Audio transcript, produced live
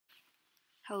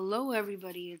Hello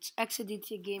everybody, it's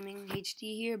Aditya Gaming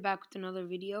HD here, back with another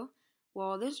video.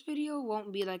 Well, this video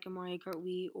won't be like a Mario Kart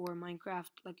Wii or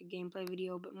Minecraft, like a gameplay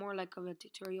video, but more like of a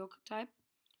tutorial type.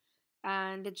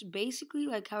 And it's basically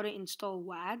like how to install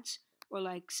WADs, or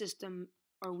like system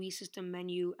or Wii System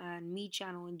Menu and Me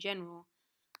channel in general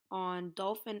on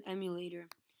Dolphin Emulator.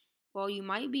 Well, you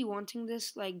might be wanting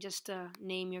this like just to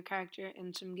name your character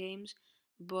in some games,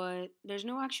 but there's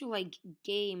no actual like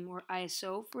game or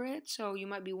ISO for it, so you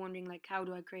might be wondering like how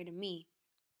do I create a me?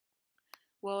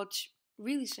 Well, it's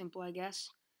really simple, I guess.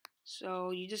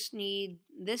 So you just need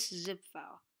this zip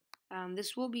file.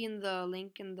 This will be in the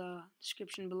link in the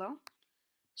description below.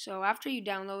 So after you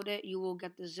download it, you will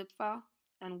get the zip file,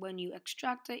 and when you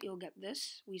extract it, you'll get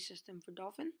this Wii System for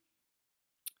Dolphin.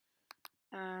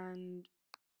 And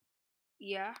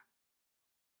yeah.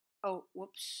 Oh,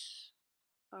 whoops.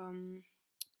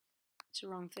 It's the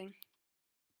wrong thing.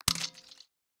 Let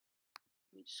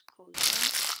me just close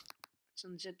that.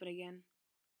 Let's unzip it again,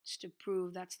 just to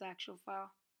prove that's the actual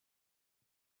file.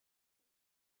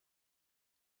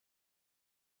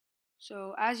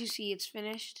 So as you see, it's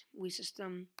finished. Wii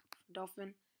System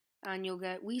Dolphin, and you'll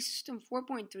get Wii System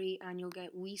 4.3, and you'll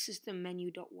get Wii System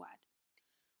Menu.wad.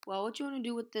 Well, what you want to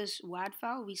do with this WAD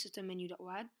file, Wii System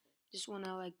Menu.wad, just want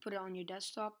to like put it on your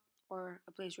desktop or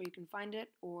a place where you can find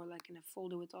it, or like in a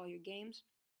folder with all your games.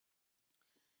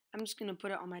 I'm just gonna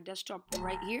put it on my desktop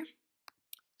right here.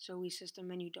 So Wii System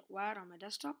Menu.wad on my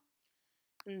desktop.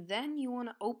 And then you want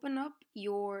to open up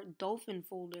your Dolphin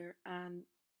folder, and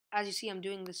as you see, I'm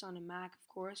doing this on a Mac, of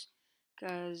course,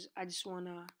 because I just want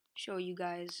to show you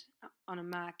guys on a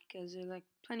Mac, because there's like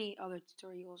plenty other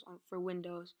tutorials for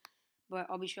Windows, but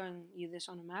I'll be showing you this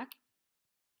on a Mac.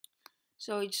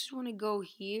 So you just want to go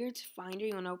here to Finder.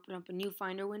 You want to open up a new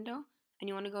Finder window, and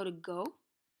you want to go to Go,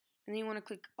 and then you want to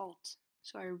click Alt.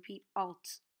 So I repeat,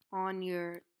 Alt on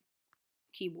your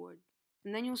keyboard,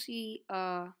 and then you'll see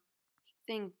a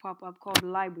thing pop up called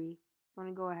Library. You want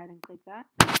to go ahead and click that.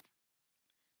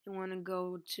 You want to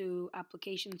go to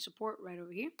Application Support right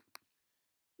over here,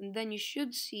 and then you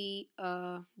should see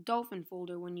a Dolphin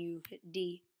folder when you hit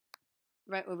D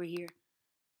right over here.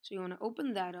 So you want to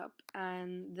open that up,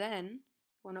 and then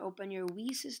you want to open your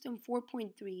Wii System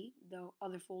 4.3, the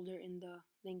other folder in the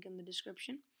link in the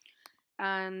description,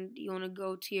 and you want to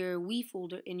go to your Wii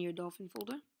folder in your Dolphin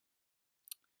folder.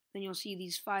 Then you'll see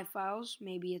these 5 files.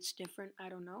 Maybe it's different, I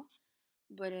don't know,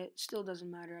 but it still doesn't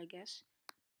matter, I guess.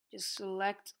 Just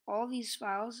select all these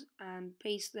files and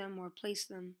paste them or place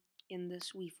them in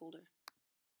this Wii folder.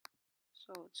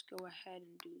 So let's go ahead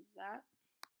and do that.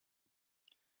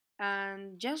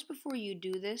 And just before you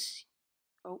do this,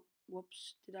 oh,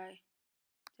 whoops, did I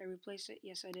replace it?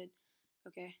 Yes, I did.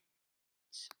 Okay,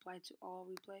 let's apply to all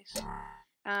replace.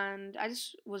 And I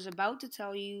just was about to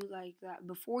tell you like that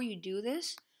before you do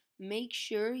this, make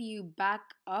sure you back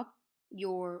up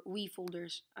your Wii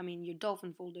folders, your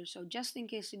Dolphin folder, so just in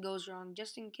case it goes wrong,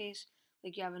 just in case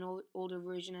like you have an older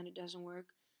version and it doesn't work.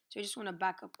 So you just want to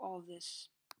back up all of this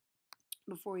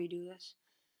before you do this.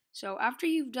 So after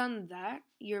you've done that,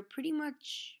 you're pretty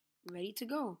much ready to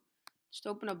go. Just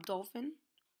open up Dolphin,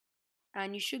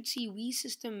 and you should see Wii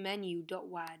System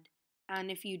Menu.wad.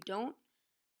 And if you don't,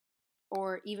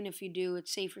 or even if you do,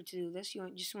 it's safer to do this. You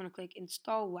just want to click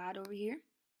Install WAD over here.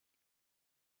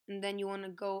 And then you want to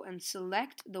go and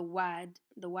select the WAD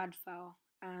file.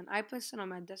 And I placed it on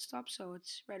my desktop, so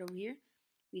it's right over here.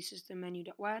 Wii System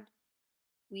Menu.wad,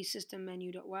 Wii System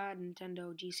Menu.wad,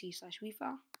 Nintendo GC/Wii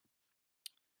file.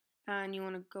 And you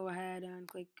want to go ahead and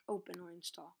click Open or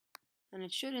Install. And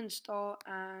it should install,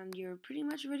 and you're pretty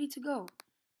much ready to go.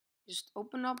 Just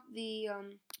open up the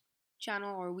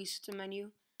channel or Wii System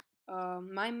Menu.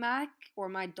 My Mac or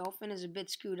my Dolphin is a bit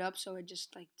screwed up, so it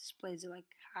just like displays it like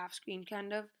half screen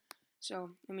kind of.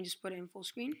 So let me just put it in full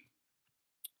screen.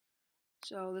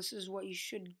 So this is what you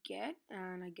should get,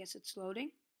 and I guess it's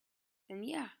loading. And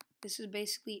yeah, this is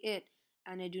basically it.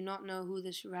 And I do not know who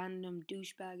this random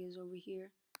douchebag is over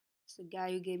here. It's the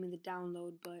guy who gave me the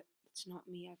download, but it's not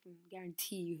me, I can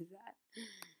guarantee you that.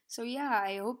 So yeah,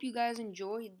 I hope you guys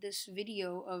enjoyed this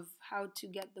video of how to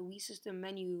get the Wii System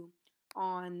Menu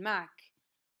on Mac,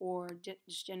 or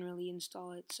just generally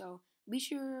install it. So be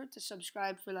sure to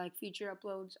subscribe for like future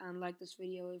uploads, and like this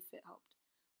video if it helped.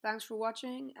 Thanks for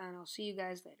watching, and I'll see you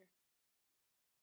guys later.